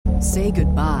Say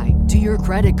goodbye to your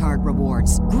credit card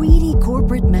rewards. Greedy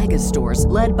corporate mega stores,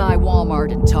 led by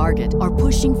Walmart and Target, are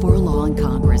pushing for a law in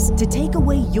Congress to take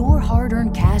away your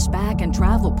hard-earned cash back and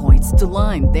travel points to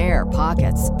line their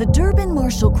pockets. The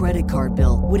Durbin-Marshall credit card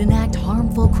bill would enact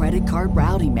harmful credit card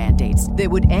routing mandates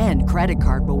that would end credit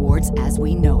card rewards as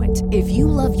we know it. If you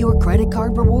love your credit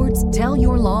card rewards, tell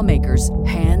your lawmakers,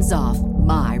 hands off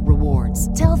my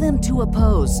rewards. Tell them to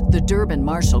oppose the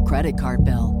Durbin-Marshall credit card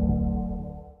bill.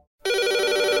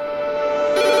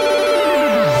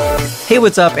 Hey,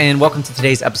 what's up, and welcome to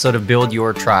today's episode of Build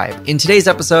Your Tribe. In today's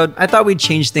episode, I thought we'd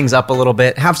change things up a little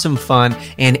bit, have some fun,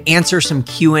 and answer some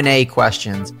Q&A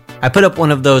questions. I put up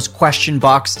one of those question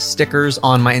box stickers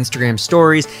on my Instagram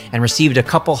stories and received a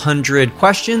couple hundred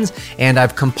questions, and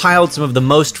I've compiled some of the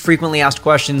most frequently asked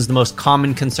questions, the most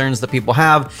common concerns that people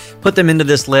have, put them into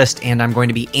this list, and I'm going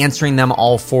to be answering them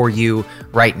all for you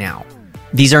right now.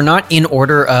 These are not in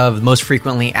order of most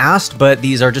frequently asked, but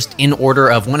these are just in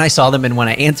order of when I saw them and when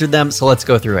I answered them, so let's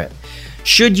go through it.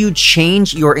 Should you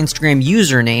change your Instagram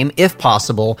username, if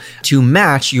possible, to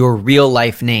match your real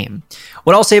life name?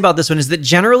 What I'll say about this one is that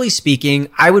generally speaking,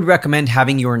 I would recommend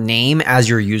having your name as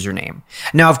your username.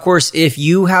 Now, of course, if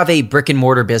you have a brick and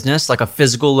mortar business, like a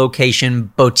physical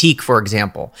location boutique, for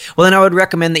example, well, then I would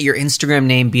recommend that your Instagram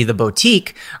name be the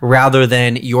boutique rather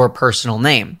than your personal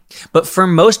name. But for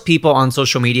most people on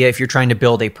social media, if you're trying to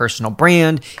build a personal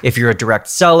brand, if you're a direct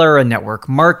seller, a network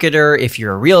marketer, if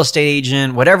you're a real estate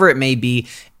agent, whatever it may be,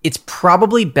 it's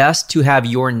probably best to have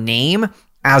your name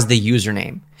as the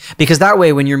username. Because that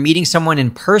way, when you're meeting someone in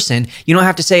person, you don't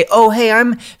have to say, oh, hey,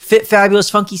 I'm Fit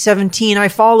Fabulous Funky 17, I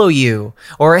follow you.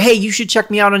 Or, hey, you should check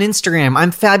me out on Instagram,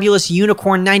 I'm Fabulous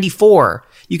Unicorn 94.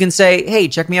 You can say, hey,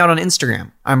 check me out on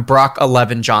Instagram, I'm Brock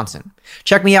 11 Johnson.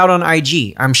 Check me out on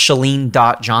IG, I'm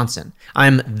Chalene.Johnson.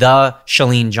 I'm the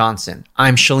Chalene Johnson.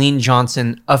 I'm Chalene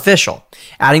Johnson Official.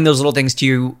 Adding those little things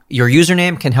to your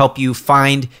username can help you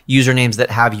find usernames that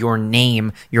have your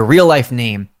name, your real life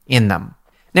name in them.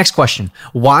 Next question.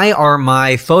 Why are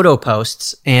my photo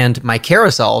posts and my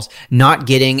carousels not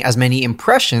getting as many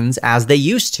impressions as they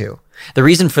used to? The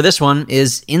reason for this one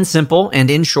is in simple and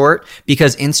in short,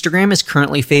 because Instagram is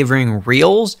currently favoring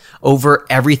Reels over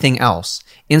everything else.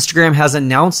 Instagram has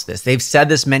announced this. They've said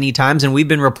this many times, and we've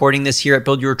been reporting this here at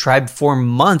Build Your Tribe for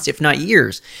months, if not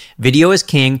years. Video is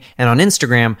king, and on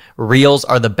Instagram, Reels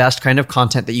are the best kind of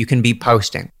content that you can be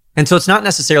posting. And so it's not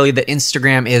necessarily that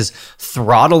Instagram is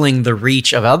throttling the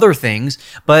reach of other things,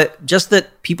 but just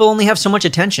that people only have so much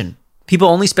attention. People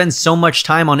only spend so much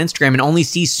time on Instagram and only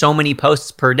see so many posts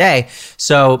per day.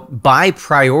 So by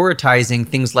prioritizing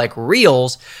things like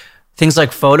Reels, things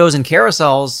like photos and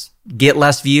carousels get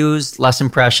less views, less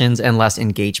impressions, and less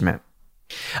engagement.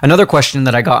 Another question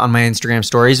that I got on my Instagram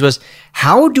stories was,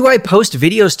 how do I post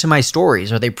videos to my stories?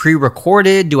 Are they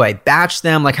pre-recorded? Do I batch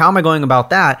them? Like, how am I going about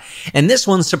that? And this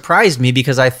one surprised me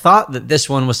because I thought that this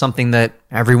one was something that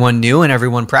everyone knew and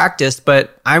everyone practiced,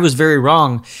 but I was very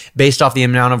wrong based off the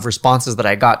amount of responses that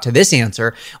I got to this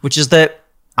answer, which is that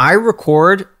I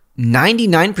record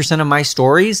 99% of my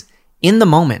stories in the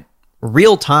moment,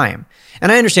 real time.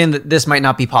 And I understand that this might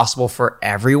not be possible for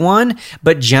everyone,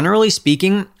 but generally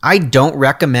speaking, I don't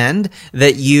recommend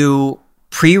that you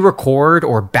pre-record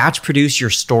or batch produce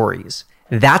your stories.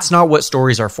 That's not what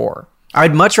stories are for.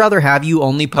 I'd much rather have you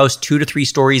only post 2 to 3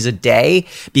 stories a day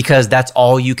because that's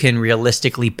all you can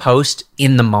realistically post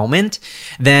in the moment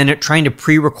than trying to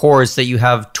pre-record so that you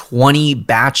have 20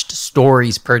 batched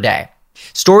stories per day.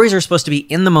 Stories are supposed to be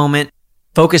in the moment,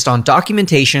 focused on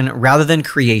documentation rather than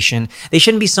creation. They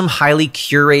shouldn't be some highly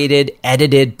curated,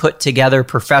 edited, put together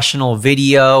professional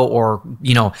video or,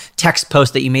 text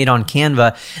post that you made on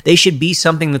Canva. They should be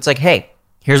something that's like, hey,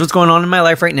 here's what's going on in my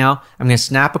life right now. I'm going to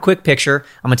snap a quick picture.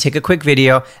 I'm going to take a quick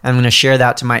video and I'm going to share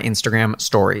that to my Instagram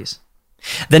stories.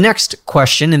 The next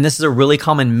question, and this is a really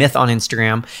common myth on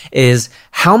Instagram, is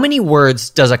how many words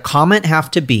does a comment have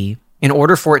to be in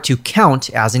order for it to count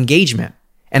as engagement?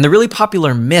 And the really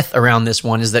popular myth around this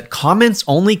one is that comments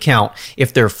only count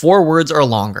if they're 4 words or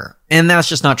longer. And that's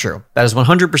just not true. That is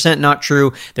 100% not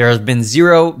true. There has been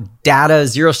zero data,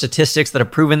 zero statistics that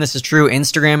have proven this is true.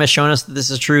 Instagram has shown us that this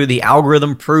is true. The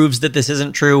algorithm proves that this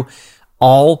isn't true.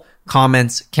 All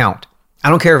comments count. I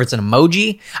don't care if it's an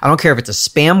emoji. I don't care if it's a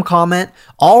spam comment.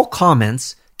 All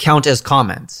comments count as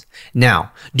comments.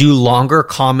 Now, do longer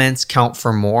comments count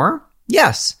for more?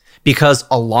 Yes. Because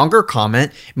a longer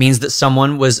comment means that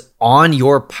someone was on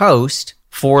your post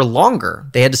for longer.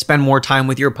 They had to spend more time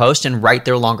with your post and write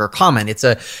their longer comment. It's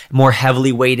a more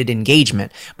heavily weighted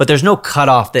engagement. But there's no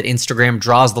cutoff that Instagram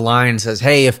draws the line and says,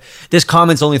 hey, if this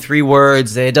comment's only 3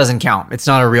 words, it doesn't count. It's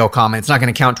not a real comment. It's not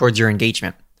going to count towards your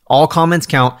engagement. All comments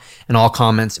count and all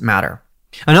comments matter.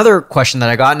 Another question that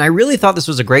I got, and I really thought this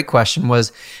was a great question,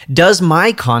 was, does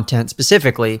my content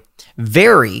specifically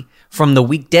vary from the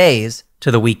weekdays to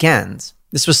the weekends?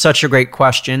 This was such a great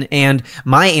question, and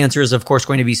my answer is, of course,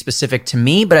 going to be specific to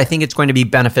me, but I think it's going to be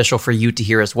beneficial for you to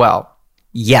hear as well.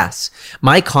 Yes,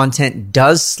 my content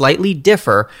does slightly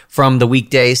differ from the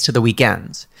weekdays to the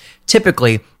weekends.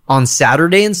 Typically, on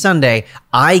Saturday and Sunday,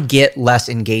 I get less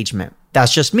engagement.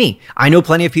 That's just me. I know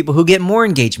plenty of people who get more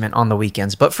engagement on the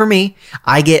weekends, but for me,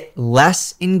 I get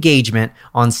less engagement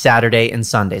on Saturday and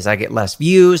Sundays. I get less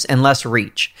views and less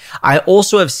reach. I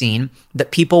also have seen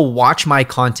that people watch my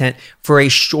content for a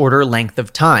shorter length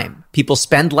of time. People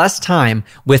spend less time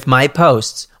with my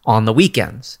posts on the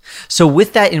weekends. So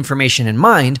with that information in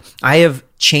mind, I have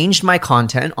changed my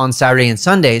content on Saturday and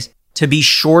Sundays to be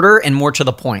shorter and more to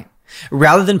the point.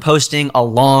 Rather than posting a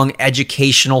long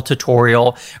educational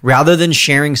tutorial, rather than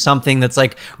sharing something that's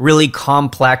like really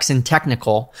complex and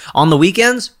technical, on the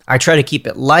weekends, I try to keep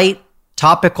it light,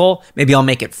 topical. Maybe I'll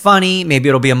make it funny. Maybe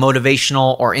it'll be a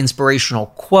motivational or inspirational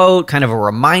quote, kind of a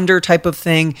reminder type of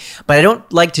thing. But I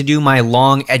don't like to do my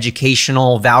long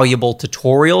educational, valuable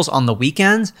tutorials on the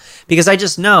weekends because I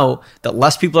just know that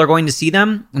less people are going to see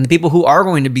them, and the people who are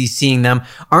going to be seeing them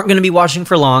aren't going to be watching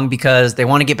for long because they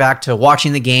want to get back to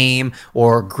watching the game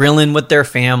or grilling with their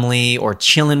family or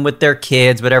chilling with their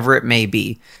kids, whatever it may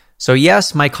be. So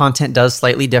yes, my content does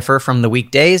slightly differ from the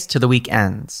weekdays to the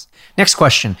weekends. Next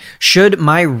question. Should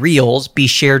my Reels be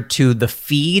shared to the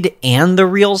feed and the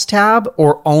Reels tab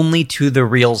or only to the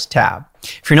Reels tab?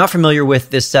 If you're not familiar with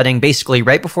this setting, basically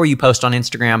right before you post on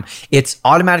Instagram, it's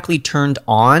automatically turned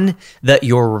on that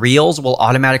your Reels will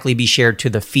automatically be shared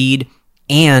to the feed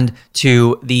and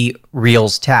to the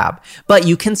Reels tab. But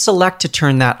you can select to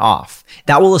turn that off.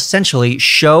 That will essentially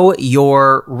show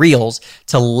your Reels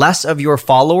to less of your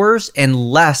followers and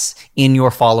less in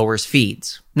your followers'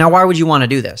 feeds. Now, why would you want to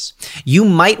do this? You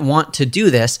might want to do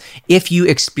this if you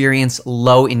experience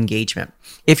low engagement.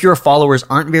 If your followers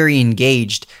aren't very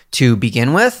engaged to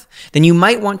begin with, then you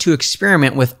might want to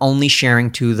experiment with only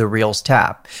sharing to the Reels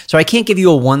tab. So I can't give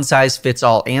you a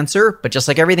one-size-fits-all answer, but just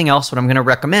like everything else, what I'm going to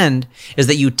recommend is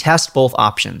that you test both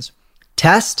options.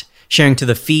 Test sharing to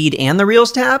the feed and the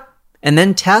Reels tab, and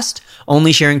then test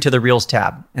only sharing to the Reels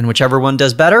tab. And whichever one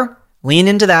does better, lean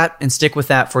into that and stick with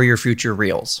that for your future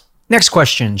Reels. Next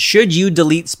question, should you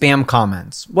delete spam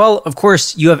comments? Well, of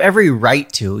course, you have every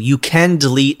right to. You can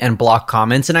delete and block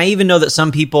comments. And I even know that some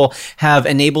people have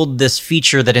enabled this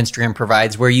feature that Instagram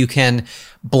provides where you can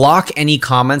block any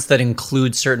comments that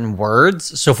include certain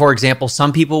words. So for example,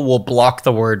 some people will block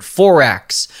the word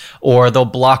Forex, or they'll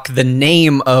block the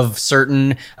name of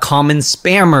certain common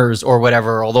spammers or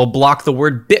whatever, or they'll block the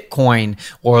word Bitcoin,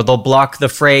 or they'll block the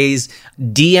phrase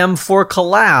DM for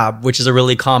collab, which is a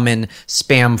really common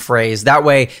spam phrase. That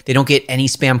way they don't get any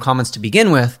spam comments to begin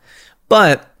with.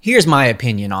 But here's my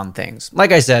opinion on things.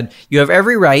 Like I said, you have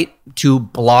every right to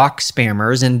block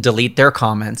spammers and delete their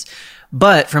comments.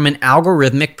 But from an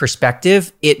algorithmic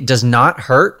perspective, it does not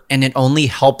hurt and it only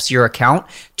helps your account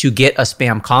to get a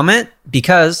spam comment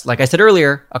because, like I said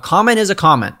earlier, a comment is a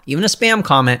comment. Even a spam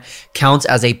comment counts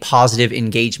as a positive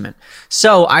engagement.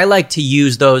 So I like to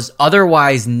use those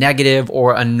otherwise negative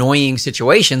or annoying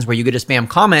situations where you get a spam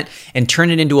comment and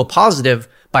turn it into a positive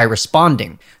by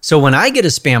responding. So when I get a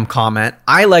spam comment,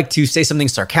 I like to say something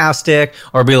sarcastic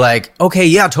or be like, okay,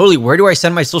 yeah, totally. Where do I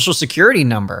send my social security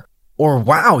number? Or,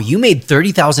 wow, you made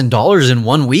 $30,000 in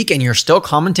 1 week and you're still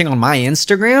commenting on my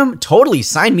Instagram? Totally,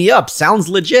 sign me up. Sounds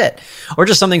legit. Or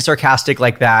just something sarcastic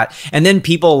like that. And then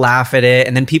people laugh at it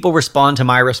and then people respond to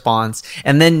my response.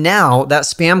 And then now that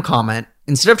spam comment,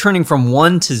 instead of turning from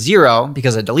 1 to 0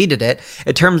 because I deleted it,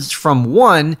 it turns from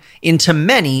 1 into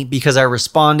many because I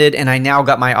responded and I now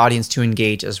got my audience to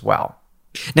engage as well.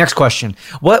 Next question.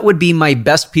 What would be my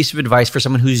best piece of advice for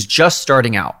someone who's just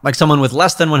starting out? Like someone with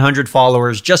less than 100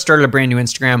 followers, just started a brand new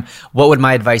Instagram. What would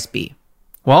my advice be?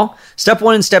 Well, step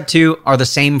 1 and step 2 are the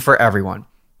same for everyone.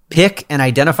 Pick and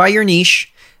identify your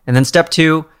niche. And then step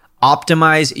 2,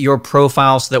 optimize your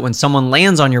profile so that when someone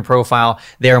lands on your profile,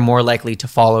 they are more likely to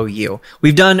follow you.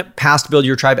 We've done past Build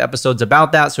Your Tribe episodes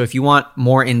about that. So if you want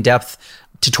more in-depth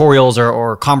tutorials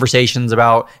or conversations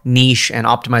about niche and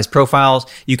optimized profiles,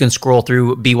 you can scroll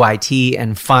through BYT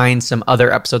and find some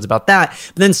other episodes about that.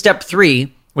 But then step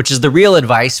 3, which is the real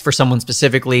advice for someone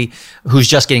specifically who's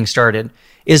just getting started,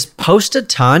 is post a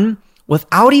ton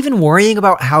without even worrying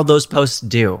about how those posts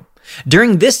do.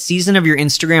 During this season of your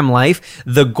Instagram life,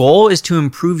 the goal is to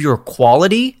improve your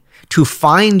quality, to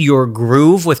find your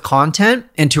groove with content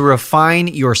and to refine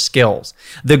your skills.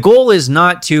 The goal is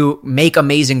not to make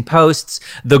amazing posts.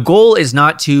 The goal is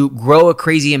not to grow a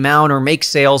crazy amount or make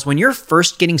sales. When you're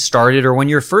first getting started or when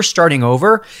you're first starting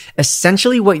over,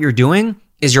 essentially what you're doing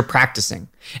is you're practicing.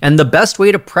 And the best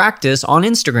way to practice on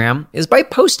Instagram is by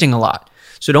posting a lot.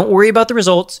 So don't worry about the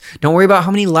results. Don't worry about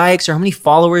how many likes or how many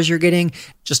followers you're getting.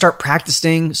 Just start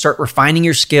practicing, start refining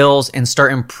your skills, and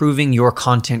start improving your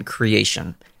content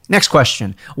creation. Next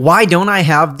question. Why don't I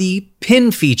have the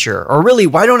pin feature? Or really,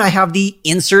 why don't I have the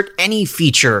insert any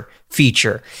feature?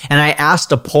 And I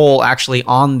asked a poll actually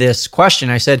on this question.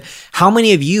 I said, how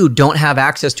many of you don't have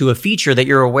access to a feature that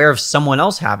you're aware of someone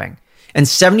else having? And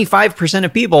 75%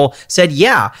 of people said,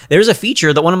 yeah, there's a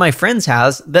feature that one of my friends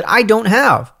has that I don't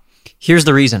have. Here's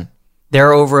the reason. There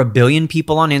are over 1 billion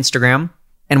people on Instagram,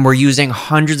 and we're using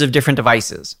hundreds of different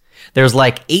devices. There's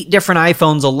like 8 different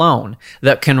iPhones alone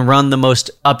that can run the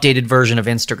most updated version of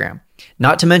Instagram.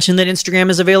 Not to mention that Instagram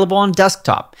is available on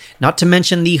desktop. Not to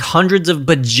mention the hundreds of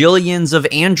bajillions of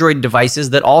Android devices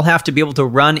that all have to be able to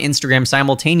run Instagram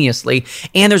simultaneously.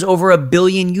 And there's over 1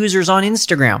 billion users on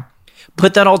Instagram.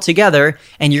 Put that all together,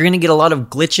 and you're going to get a lot of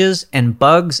glitches and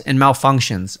bugs and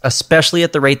malfunctions, especially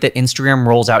at the rate that Instagram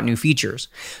rolls out new features.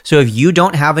 So if you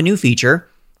don't have a new feature,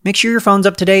 make sure your phone's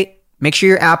up to date, make sure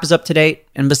your app is up to date,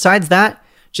 and besides that,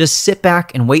 just sit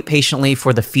back and wait patiently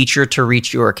for the feature to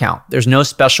reach your account. There's no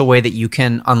special way that you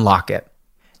can unlock it.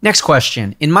 Next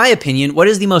question. In my opinion, what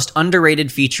is the most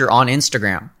underrated feature on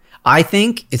Instagram? I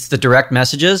think it's the direct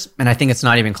messages, and I think it's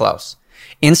not even close.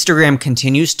 Instagram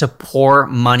continues to pour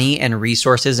money and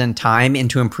resources and time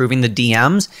into improving the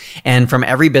DMs. And from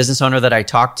every business owner that I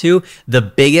talk to, the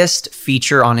biggest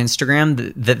feature on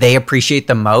Instagram that they appreciate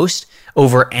the most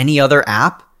over any other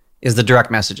app is the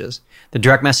direct messages. The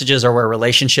direct messages are where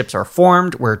relationships are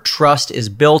formed, where trust is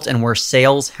built, and where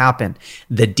sales happen.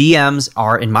 The DMs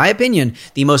are, in my opinion,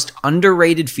 the most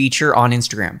underrated feature on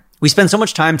Instagram. We spend so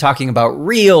much time talking about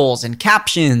reels and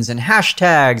captions and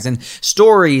hashtags and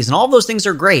stories, and all those things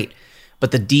are great, but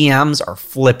the DMs are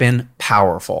flippin'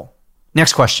 powerful.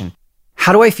 Next question.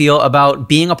 How do I feel about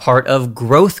being a part of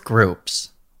growth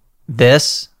groups?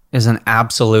 This is an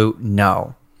absolute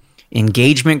no.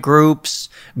 Engagement groups,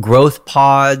 growth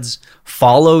pods,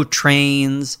 follow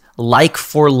trains, like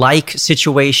for like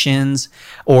situations,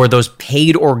 or those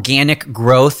paid organic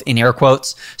growth, in air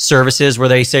quotes, services where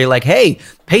they say like, hey,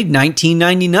 paid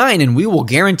 $19.99 and we will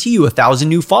guarantee you 1,000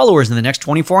 new followers in the next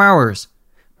 24 hours.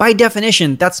 By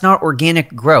definition, that's not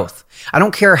organic growth. I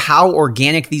don't care how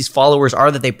organic these followers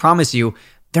are that they promise you,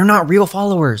 they're not real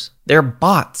followers. They're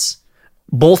bots.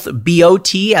 Both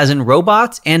B-O-T as in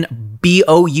robots and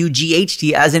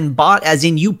B-O-U-G-H-T as in bot, as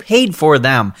in you paid for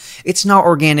them. It's not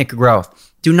organic growth.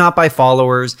 Do not buy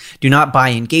followers. Do not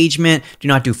buy engagement. Do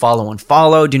not do follow and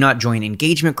follow. Do not join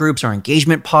engagement groups or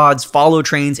engagement pods, follow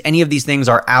trains. Any of these things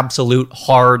are absolute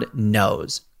hard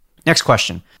no's. Next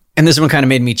question. And this one kind of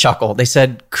made me chuckle. They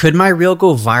said, could my reel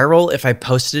go viral if I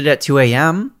posted it at 2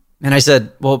 a.m.? And I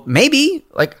said, well, maybe.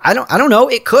 Like, I don't know.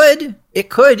 It could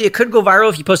go viral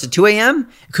if you post at 2 a.m.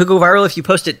 It could go viral if you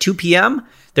post at 2 p.m.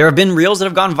 There have been reels that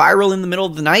have gone viral in the middle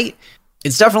of the night.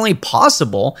 It's definitely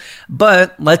possible,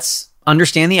 but let's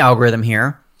understand the algorithm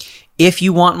here. If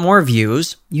you want more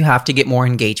views, you have to get more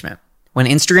engagement. When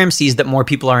Instagram sees that more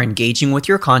people are engaging with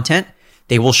your content,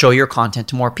 they will show your content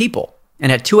to more people.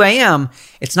 And at 2 a.m.,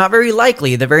 it's not very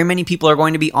likely that very many people are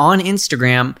going to be on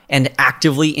Instagram and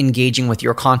actively engaging with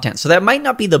your content. So that might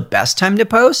not be the best time to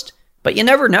post, but you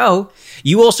never know.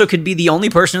 You also could be the only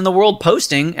person in the world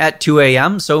posting at 2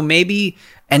 a.m. So maybe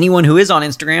anyone who is on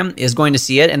Instagram is going to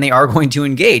see it and they are going to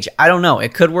engage. I don't know.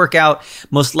 It could work out.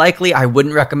 Most likely, I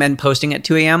wouldn't recommend posting at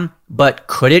 2 a.m., but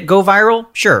could it go viral?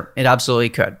 Sure, it absolutely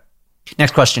could.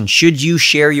 Next question. Should you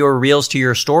share your reels to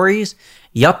your stories?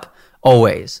 Yup.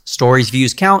 Always. Stories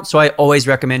views count, so I always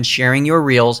recommend sharing your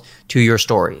reels to your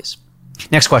stories.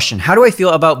 Next question. How do I feel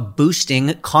about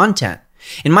boosting content?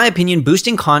 In my opinion,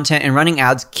 boosting content and running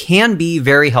ads can be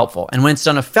very helpful. And when it's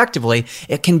done effectively,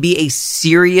 it can be a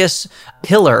serious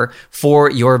pillar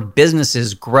for your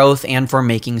business's growth and for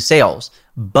making sales.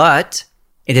 But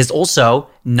it is also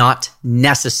not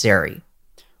necessary.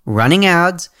 Running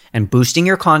ads and boosting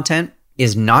your content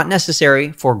is not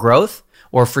necessary for growth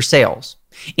or for sales.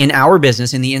 In our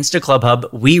business, in the Insta Club Hub,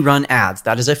 we run ads.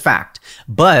 That is a fact.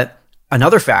 But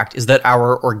another fact is that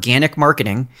our organic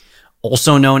marketing,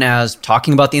 also known as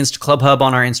talking about the Insta Club Hub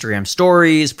on our Instagram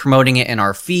stories, promoting it in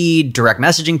our feed, direct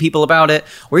messaging people about it,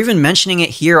 or even mentioning it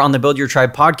here on the Build Your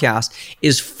Tribe podcast,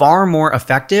 is far more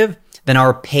effective than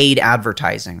our paid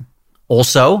advertising.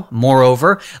 Also,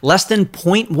 moreover, less than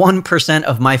 0.1%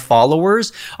 of my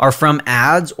followers are from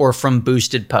ads or from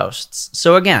boosted posts.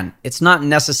 So again, it's not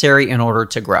necessary in order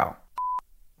to grow.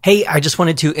 Hey, I just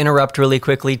wanted to interrupt really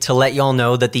quickly to let y'all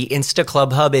know that the Insta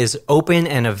Club Hub is open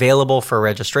and available for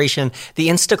registration. The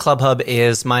Insta Club Hub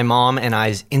is my mom and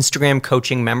I's Instagram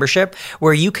coaching membership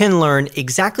where you can learn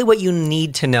exactly what you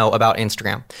need to know about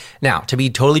Instagram. Now, to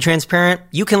be totally transparent,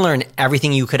 you can learn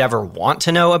everything you could ever want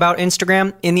to know about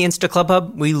Instagram in the Insta Club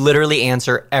Hub. We literally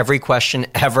answer every question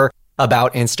ever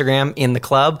about Instagram in the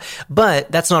club,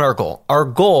 but that's not our goal. Our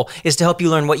goal is to help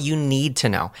you learn what you need to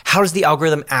know. How does the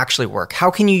algorithm actually work? How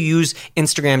can you use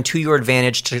Instagram to your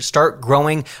advantage to start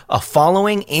growing a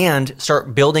following and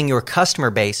start building your customer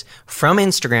base from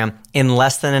Instagram in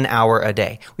less than an hour a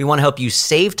day? We want to help you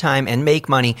save time and make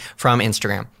money from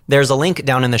Instagram. There's a link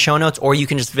down in the show notes, or you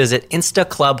can just visit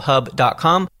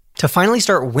instaclubhub.com to finally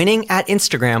start winning at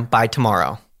Instagram by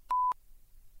tomorrow.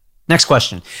 Next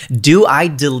question. Do I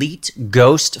delete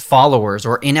ghost followers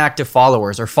or inactive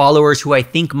followers or followers who I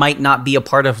think might not be a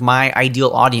part of my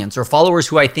ideal audience or followers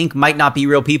who I think might not be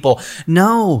real people?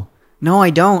 No, I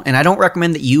don't. And I don't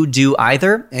recommend that you do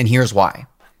either. And here's why.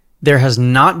 There has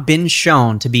not been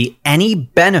shown to be any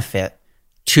benefit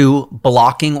to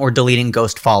blocking or deleting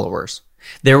ghost followers.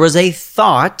 There was a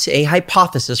thought, a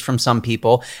hypothesis from some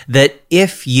people that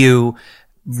if you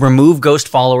remove ghost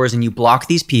followers and you block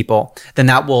these people, then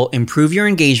that will improve your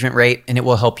engagement rate and it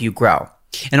will help you grow.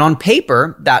 And on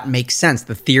paper, that makes sense.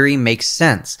 The theory makes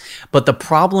sense. But the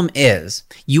problem is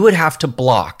you would have to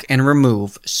block and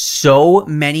remove so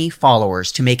many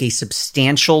followers to make a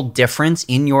substantial difference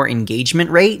in your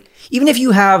engagement rate. Even if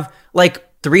you have like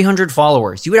 300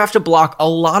 followers, you would have to block a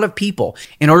lot of people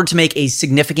in order to make a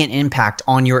significant impact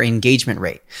on your engagement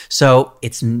rate. So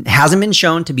it hasn't been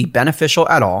shown to be beneficial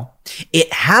at all.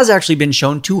 It has actually been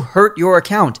shown to hurt your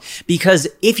account because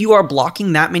if you are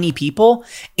blocking that many people,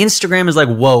 Instagram is like,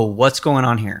 whoa, what's going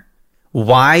on here?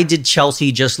 Why did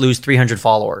Chelsea just lose 300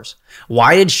 followers?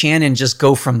 Why did Shannon just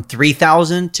go from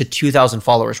 3,000 to 2,000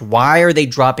 followers? Why are they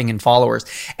dropping in followers?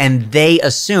 And they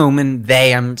assume,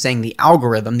 I'm saying the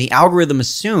algorithm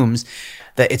assumes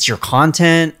that it's your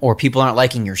content or people aren't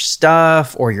liking your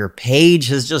stuff or your page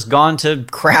has just gone to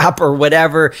crap or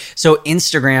whatever. So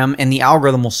Instagram and the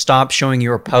algorithm will stop showing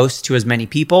your posts to as many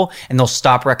people and they'll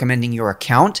stop recommending your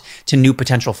account to new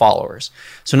potential followers.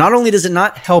 So not only does it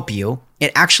not help you,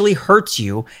 it actually hurts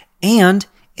you and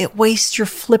it wastes your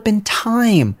flipping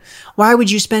time. Why would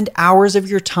you spend hours of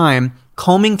your time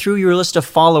combing through your list of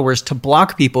followers to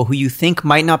block people who you think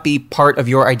might not be part of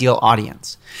your ideal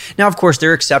audience? Now, of course,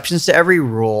 there are exceptions to every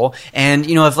rule. And,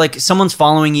 if like someone's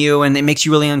following you and it makes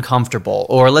you really uncomfortable,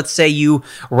 or let's say you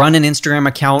run an Instagram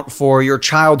account for your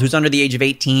child who's under the age of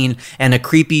 18 and a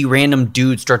creepy random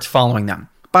dude starts following them.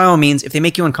 By all means, if they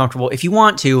make you uncomfortable, if you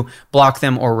want to, block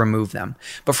them or remove them.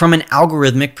 But from an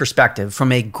algorithmic perspective,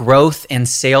 from a growth and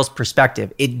sales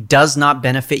perspective, it does not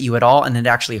benefit you at all, and it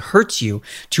actually hurts you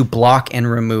to block and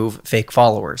remove fake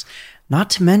followers. Not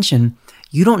to mention,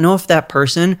 you don't know if that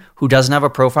person who doesn't have a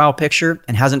profile picture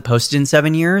and hasn't posted in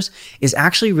 7 years is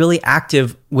actually really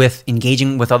active with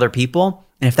engaging with other people.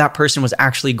 And if that person was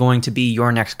actually going to be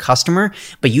your next customer,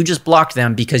 but you just blocked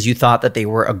them because you thought that they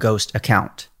were a ghost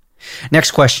account. Next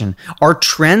question. Are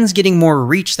trends getting more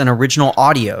reach than original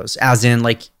audios, as in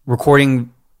like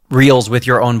recording reels with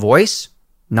your own voice?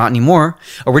 Not anymore.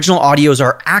 Original audios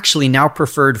are actually now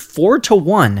preferred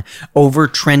 4-1 over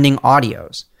trending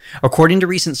audios. According to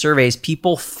recent surveys,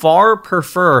 people far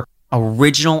prefer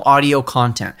original audio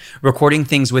content, recording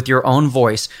things with your own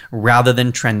voice rather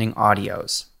than trending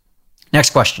audios.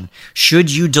 Next question.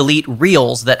 Should you delete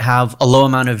reels that have a low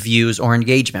amount of views or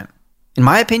engagement? In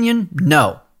my opinion,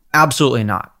 no. Absolutely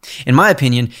not. In my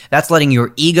opinion, that's letting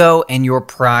your ego and your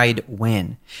pride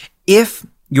win. If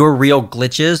your reel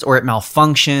glitches or it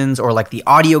malfunctions or like the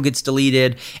audio gets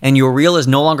deleted and your reel is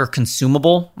no longer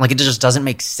consumable, like it just doesn't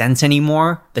make sense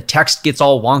anymore, the text gets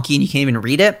all wonky and you can't even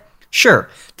read it, sure,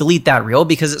 delete that reel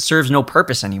because it serves no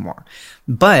purpose anymore.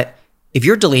 But if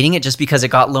you're deleting it just because it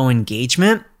got low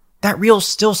engagement, that reel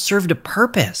still served a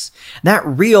purpose. That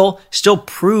reel still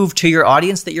proved to your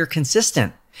audience that you're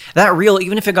consistent. That reel,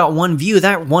 even if it got one view,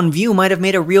 that one view might have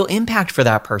made a real impact for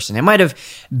that person. It might have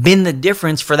been the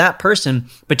difference for that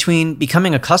person between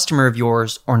becoming a customer of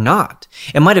yours or not.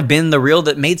 It might have been the reel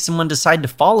that made someone decide to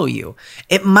follow you.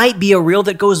 It might be a reel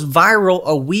that goes viral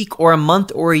a week or a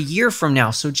month or a year from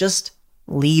now. So just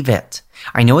leave it.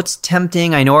 I know it's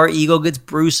tempting. I know our ego gets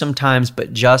bruised sometimes,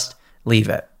 but just leave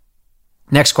it.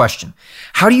 Next question.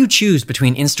 How do you choose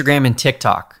between Instagram and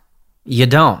TikTok? You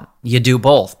don't. You do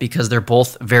both because they're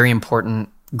both very important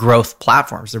growth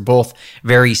platforms. They're both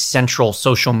very central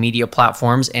social media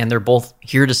platforms, and they're both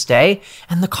here to stay.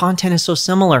 And the content is so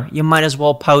similar. You might as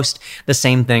well post the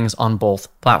same things on both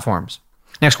platforms.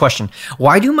 Next question.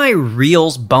 Why do my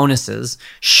Reels bonuses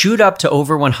shoot up to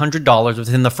over $100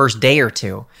 within the first day or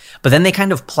two, but then they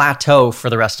kind of plateau for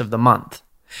the rest of the month?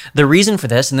 The reason for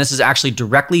this, and this is actually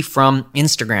directly from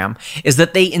Instagram, is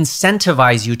that they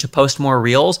incentivize you to post more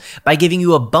Reels by giving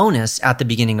you a bonus at the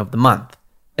beginning of the month.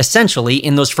 Essentially,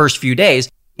 in those first few days,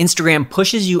 Instagram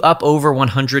pushes you up over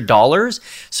 $100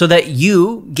 so that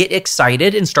you get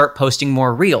excited and start posting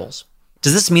more Reels.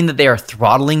 Does this mean that they are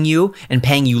throttling you and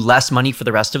paying you less money for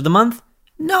the rest of the month?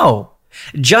 No.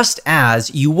 Just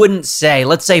as you wouldn't say,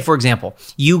 let's say, for example,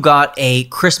 you got a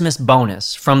Christmas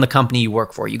bonus from the company you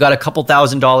work for. You got a couple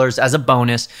 $1,000s as a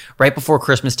bonus right before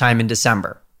Christmas time in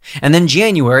December. And then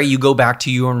January, you go back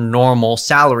to your normal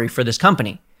salary for this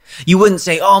company. You wouldn't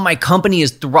say, oh, my company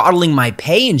is throttling my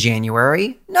pay in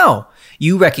January. No.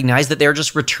 You recognize that they're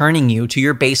just returning you to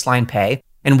your baseline pay,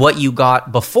 and what you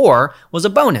got before was a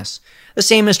bonus. The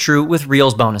same is true with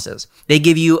Reels bonuses. They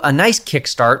give you a nice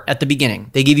kickstart at the beginning.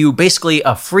 They give you basically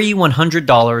a free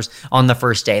 $100 on the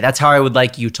first day. That's how I would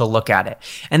like you to look at it.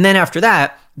 And then after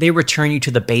that, they return you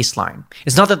to the baseline.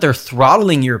 It's not that they're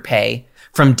throttling your pay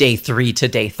from day 3 to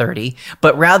day 30,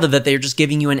 but rather that they're just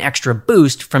giving you an extra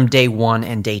boost from day 1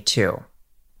 and day 2.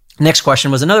 Next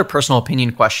question was another personal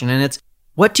opinion question, and it's,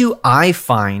 what do I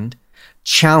find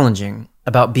challenging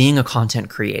about being a content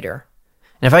creator?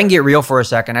 And if I can get real for a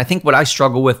second, I think what I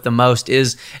struggle with the most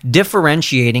is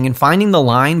differentiating and finding the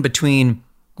line between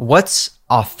what's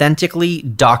authentically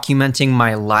documenting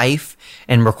my life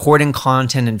and recording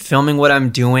content and filming what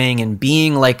I'm doing and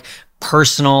being like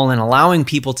personal and allowing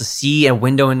people to see a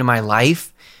window into my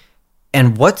life,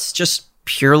 and what's just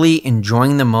purely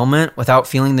enjoying the moment without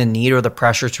feeling the need or the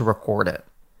pressure to record it.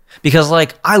 Because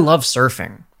like, I love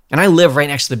surfing. And I live right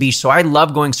next to the beach, so I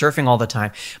love going surfing all the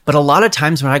time. But a lot of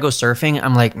times when I go surfing,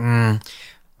 I'm like,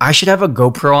 I should have a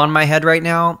GoPro on my head right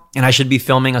now, and I should be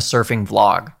filming a surfing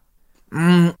vlog.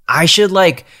 I should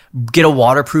like get a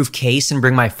waterproof case and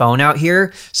bring my phone out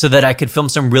here so that I could film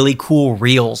some really cool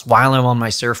reels while I'm on my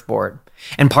surfboard.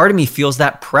 And part of me feels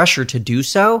that pressure to do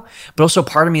so, but also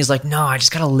part of me is like, no, I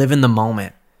just gotta live in the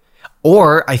moment.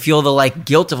 Or I feel the like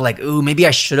guilt of like, ooh, maybe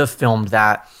I should have filmed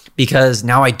that, because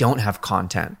now I don't have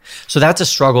content. So that's a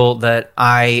struggle that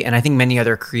I think many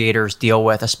other creators deal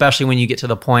with, especially when you get to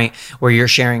the point where you're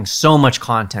sharing so much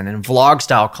content and vlog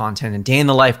style content and day in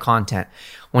the life content.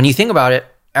 When you think about it,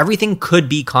 everything could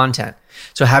be content.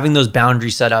 So having those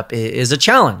boundaries set up is a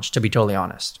challenge, to be totally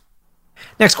honest.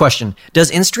 Next question.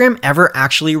 Does Instagram ever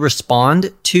actually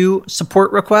respond to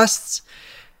support requests?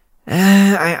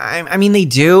 I mean, they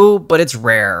do, but it's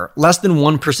rare. Less than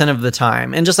 1% of the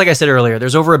time. And just like I said earlier,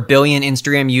 there's over 1 billion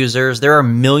Instagram users. There are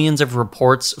millions of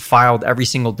reports filed every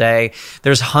single day.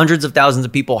 There's hundreds of thousands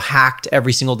of people hacked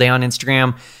every single day on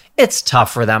Instagram. It's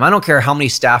tough for them. I don't care how many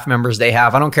staff members they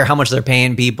have. I don't care how much they're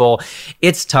paying people.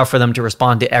 It's tough for them to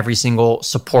respond to every single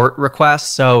support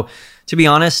request. So to be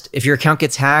honest, if your account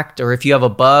gets hacked or if you have a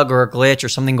bug or a glitch or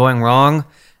something going wrong,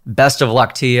 best of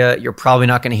luck to you. You're probably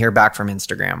not going to hear back from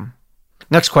Instagram.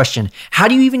 Next question. How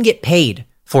do you even get paid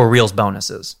for Reels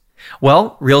bonuses?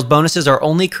 Well, Reels bonuses are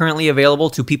only currently available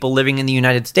to people living in the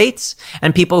United States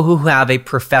and people who have a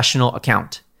professional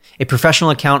account. A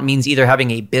professional account means either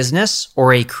having a business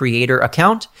or a creator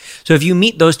account. So if you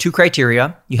meet those two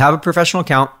criteria, you have a professional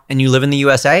account and you live in the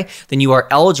USA, then you are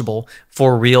eligible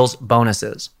for Reels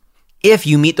bonuses. If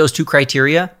you meet those two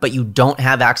criteria, but you don't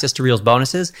have access to Reels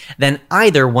bonuses, then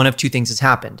either one of two things has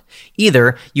happened.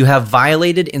 Either you have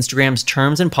violated Instagram's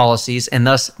terms and policies and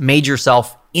thus made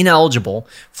yourself ineligible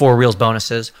for Reels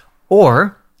bonuses,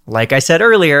 or, like I said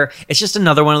earlier, it's just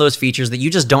another one of those features that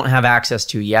you just don't have access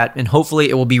to yet, and hopefully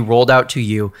it will be rolled out to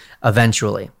you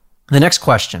eventually. The next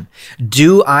question.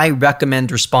 Do I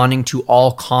recommend responding to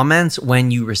all comments when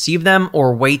you receive them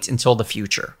or wait until the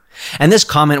future? And this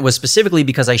comment was specifically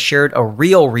because I shared a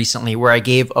reel recently where I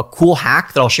gave a cool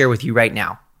hack that I'll share with you right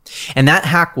now. And that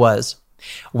hack was,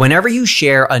 whenever you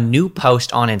share a new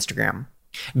post on Instagram,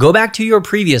 go back to your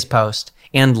previous post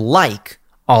and like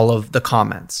all of the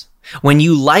comments. When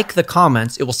you like the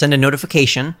comments, it will send a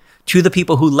notification to the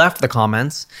people who left the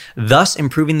comments, thus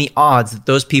improving the odds that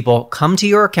those people come to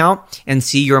your account and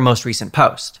see your most recent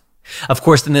post. Of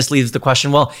course, then this leaves the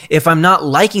question, well, if I'm not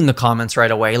liking the comments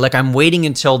right away, like I'm waiting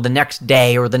until the next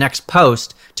day or the next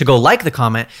post to go like the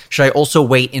comment, should I also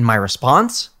wait in my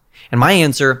response? And my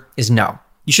answer is no.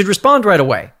 You should respond right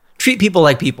away. Treat people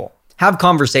like people. have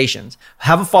conversations,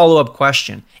 have a follow-up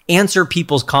question, answer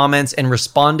people's comments and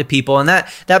respond to people. And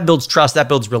that builds trust, that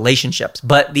builds relationships.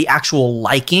 But the actual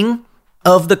liking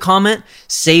of the comment,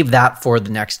 save that for the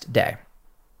next day.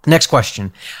 Next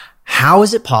question. How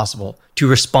is it possible to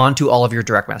respond to all of your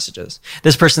direct messages?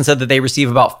 This person said that they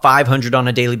receive about 500 on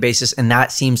a daily basis, and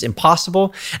that seems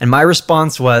impossible. And my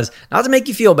response was, not to make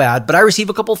you feel bad, but I receive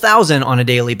a couple thousand on a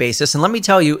daily basis. And let me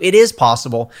tell you, it is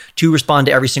possible to respond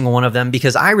to every single one of them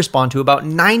because I respond to about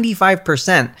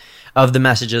 95% of the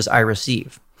messages I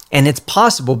receive. And it's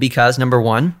possible because, number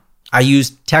one, I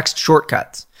use text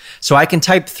shortcuts. So I can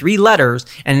type 3 letters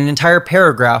and an entire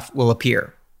paragraph will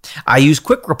appear. I use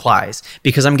quick replies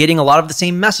because I'm getting a lot of the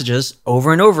same messages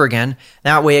over and over again.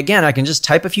 That way, again, I can just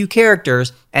type a few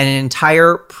characters and an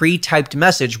entire pre-typed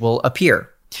message will appear.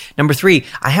 Number 3,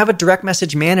 I have a direct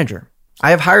message manager. I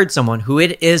have hired someone who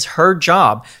it is her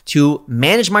job to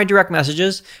manage my direct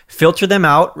messages, filter them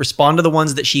out, respond to the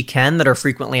ones that she can that are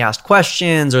frequently asked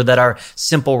questions or that are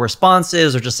simple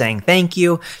responses or just saying thank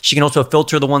you. She can also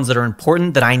filter the ones that are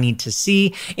important that I need to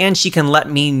see, and she can let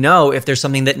me know if there's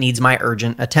something that needs my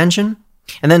urgent attention.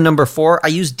 And then number 4, I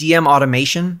use DM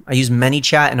automation. I use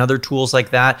ManyChat and other tools like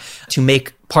that to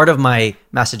make part of my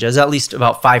messages, at least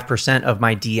about 5% of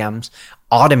my DMs,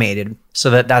 automated so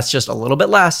that that's just a little bit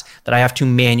less that I have to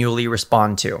manually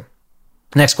respond to.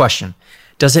 Next question.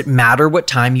 Does it matter what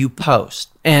time you post?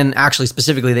 And actually,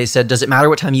 specifically, they said, does it matter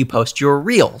what time you post your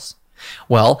reels?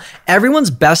 Well, everyone's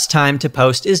best time to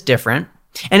post is different.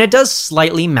 And it does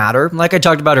slightly matter. Like I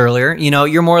talked about earlier,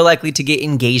 you're more likely to get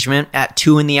engagement at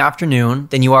 2 in the afternoon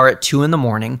than you are at 2 in the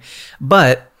morning.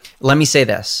 But let me say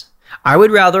this. I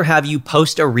would rather have you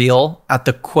post a reel at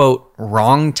the quote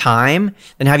wrong time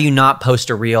than have you not post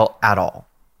a reel at all.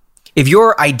 If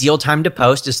your ideal time to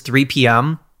post is 3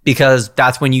 p.m. because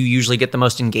that's when you usually get the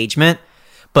most engagement,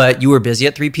 but you were busy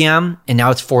at 3 p.m. and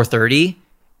now it's 4:30,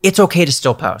 it's okay to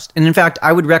still post. And in fact,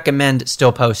 I would recommend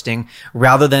still posting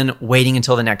rather than waiting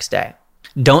until the next day.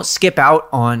 Don't skip out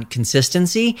on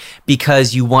consistency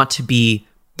because you want to be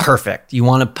perfect. You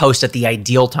want to post at the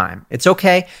ideal time. It's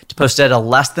okay to post at a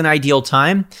less than ideal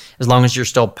time as long as you're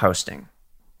still posting.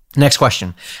 Next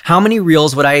question. How many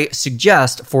reels would I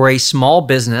suggest for a small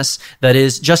business that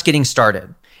is just getting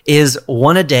started? Is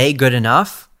 1 a day good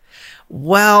enough?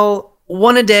 Well,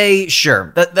 1 a day,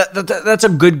 sure. That's a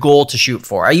good goal to shoot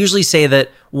for. I usually say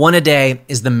that 1 a day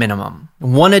is the minimum.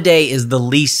 1 a day is the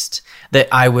least that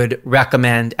I would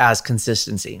recommend as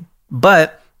consistency.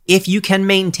 But if you can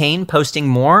maintain posting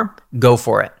more, go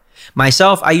for it.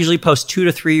 Myself, I usually post 2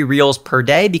 to 3 reels per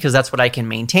day because that's what I can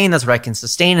maintain, that's what I can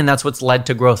sustain, and that's what's led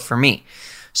to growth for me.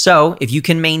 So if you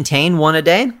can maintain 1 a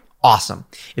day, awesome.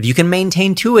 If you can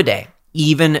maintain 2 a day,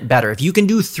 even better. If you can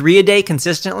do 3 a day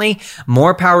consistently,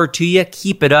 more power to you.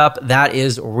 Keep it up. That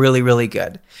is really, really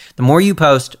good. The more you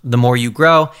post, the more you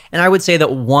grow. And I would say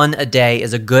that 1 a day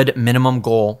is a good minimum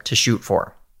goal to shoot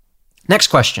for. Next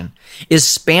question. Is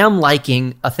spam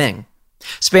liking a thing?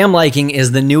 Spam liking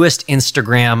is the newest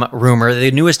Instagram rumor,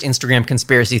 the newest Instagram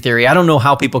conspiracy theory. I don't know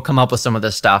how people come up with some of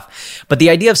this stuff, but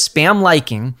the idea of spam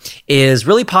liking is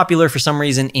really popular for some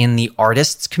reason in the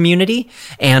artists community.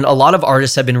 And a lot of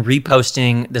artists have been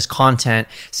reposting this content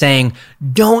saying,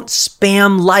 don't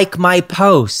spam like my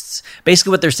posts.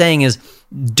 Basically what they're saying is,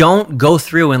 don't go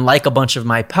through and like a bunch of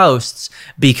my posts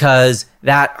because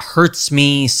that hurts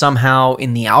me somehow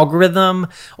in the algorithm,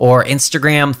 or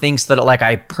Instagram thinks that like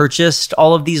I purchased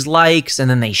all of these likes and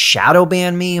then they shadow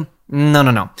ban me.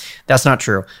 No. That's not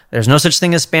true. There's no such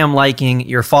thing as spam liking.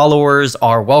 Your followers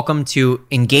are welcome to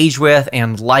engage with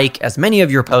and like as many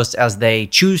of your posts as they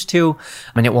choose to,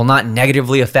 and it will not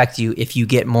negatively affect you if you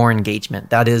get more engagement.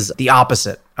 That is the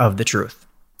opposite of the truth.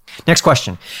 Next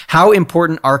question. How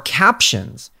important are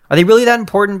captions? Are they really that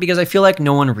important? Because I feel like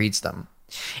no one reads them.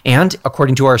 And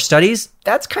according to our studies,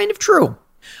 that's kind of true.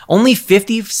 Only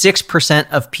 56%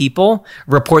 of people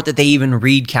report that they even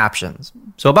read captions.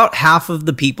 So about half of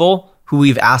the people who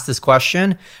we've asked this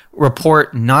question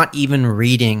report not even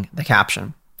reading the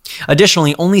caption.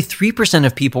 Additionally, only 3%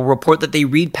 of people report that they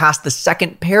read past the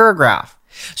second paragraph.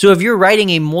 So if you're writing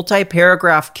a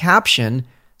multi-paragraph caption,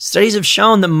 studies have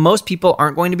shown that most people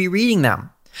aren't going to be reading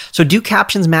them. So do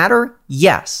captions matter?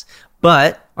 Yes.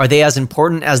 But are they as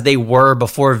important as they were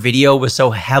before video was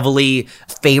so heavily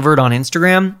favored on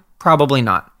Instagram? Probably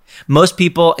not. Most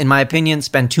people, in my opinion,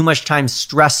 spend too much time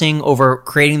stressing over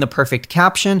creating the perfect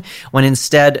caption when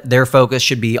instead their focus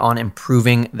should be on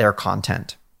improving their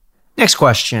content. Next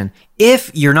question.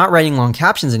 If you're not writing long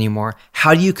captions anymore,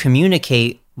 how do you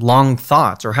communicate long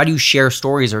thoughts, or how do you share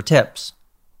stories or tips?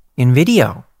 In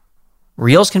video.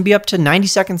 Reels can be up to 90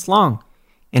 seconds long.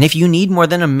 And if you need more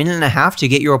than a minute and a half to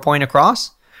get your point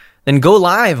across, then go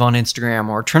live on Instagram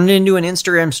or turn it into an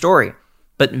Instagram story.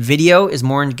 But video is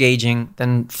more engaging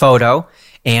than photo,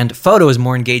 and photo is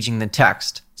more engaging than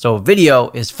text. So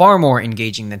video is far more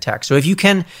engaging than text. So if you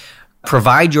can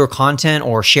provide your content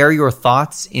or share your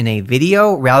thoughts in a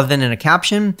video rather than in a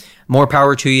caption, more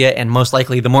power to you, and most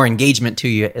likely the more engagement to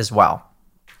you as well.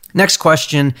 Next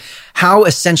question, how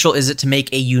essential is it to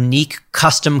make a unique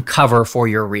custom cover for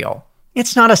your reel?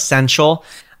 It's not essential.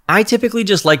 I typically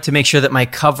just like to make sure that my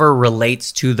cover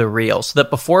relates to the reel so that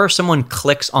before someone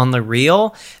clicks on the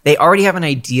reel, they already have an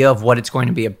idea of what it's going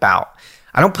to be about.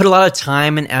 I don't put a lot of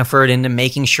time and effort into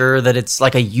making sure that it's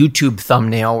like a YouTube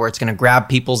thumbnail where it's going to grab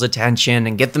people's attention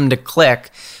and get them to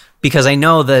click, because I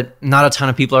know that not a ton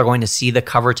of people are going to see the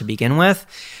cover to begin with.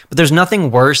 But there's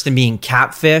nothing worse than being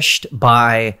catfished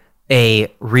by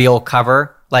a reel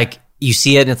cover. Like you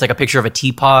see it and it's like a picture of a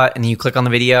teapot, and then you click on the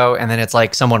video and then it's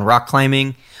like someone rock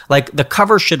climbing. Like the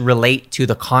cover should relate to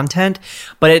the content,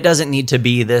 but it doesn't need to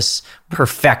be this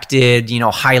perfected,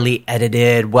 highly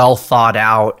edited, well thought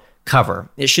out cover.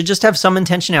 It should just have some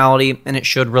intentionality and it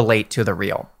should relate to the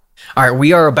reel. All right,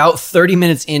 we are about 30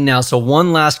 minutes in now. So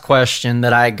one last question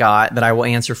that I got that I will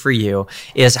answer for you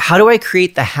is, how do I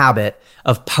create the habit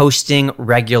of posting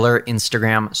regular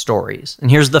Instagram stories? And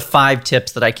here's the 5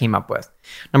 tips that I came up with.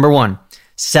 Number 1,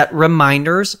 set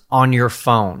reminders on your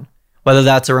phone. Whether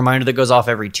that's a reminder that goes off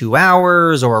every 2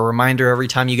 hours or a reminder every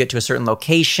time you get to a certain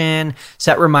location,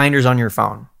 set reminders on your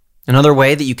phone. Another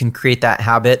way that you can create that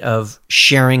habit of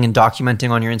sharing and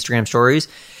documenting on your Instagram stories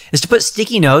is to put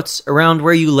sticky notes around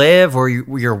where you live or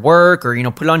your work, or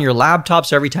put it on your laptop,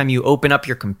 so every time you open up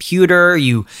your computer,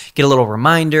 you get a little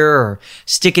reminder, or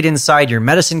stick it inside your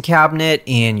medicine cabinet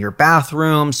in your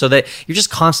bathroom so that you're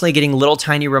just constantly getting little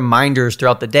tiny reminders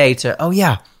throughout the day to, oh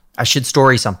yeah, I should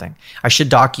story something. I should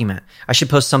document. I should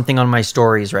post something on my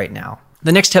stories right now.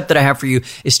 The next tip that I have for you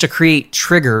is to create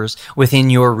triggers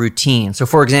within your routine. So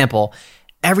for example,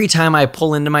 every time I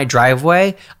pull into my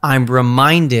driveway, I'm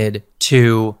reminded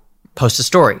to post a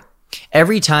story.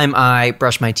 Every time I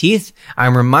brush my teeth,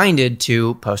 I'm reminded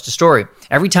to post a story.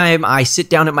 Every time I sit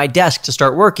down at my desk to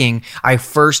start working, I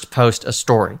first post a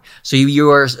story. So you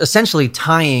are essentially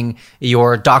tying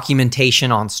your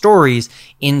documentation on stories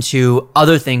into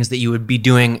other things that you would be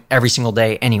doing every single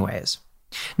day anyways.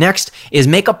 Next is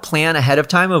make a plan ahead of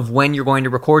time of when you're going to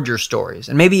record your stories,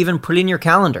 and maybe even put it in your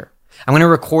calendar. I'm going to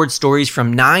record stories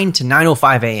from 9 to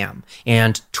 9:05 a.m.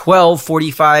 and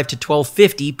 12:45 to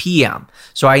 12:50 p.m.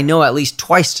 So I know at least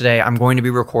twice today I'm going to be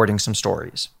recording some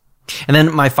stories. And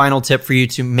then my final tip for you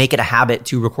to make it a habit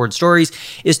to record stories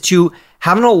is to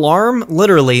have an alarm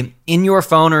literally in your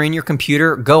phone or in your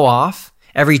computer go off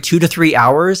every 2 to 3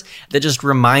 hours that just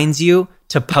reminds you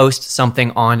to post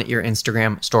something on your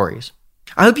Instagram stories.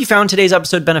 I hope you found today's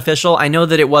episode beneficial. I know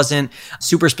that it wasn't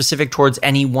super specific towards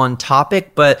any one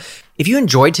topic, but if you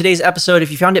enjoyed today's episode, if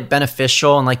you found it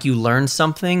beneficial and like you learned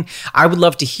something, I would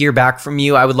love to hear back from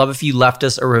you. I would love if you left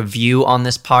us a review on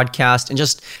this podcast, and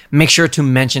just make sure to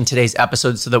mention today's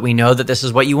episode so that we know that this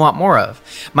is what you want more of.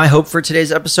 My hope for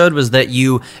today's episode was that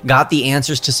you got the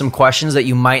answers to some questions that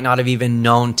you might not have even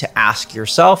known to ask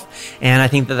yourself, and I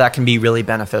think that that can be really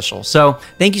beneficial. So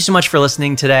thank you so much for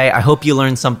listening today. I hope you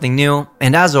learned something new,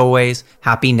 and as always,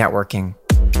 happy networking.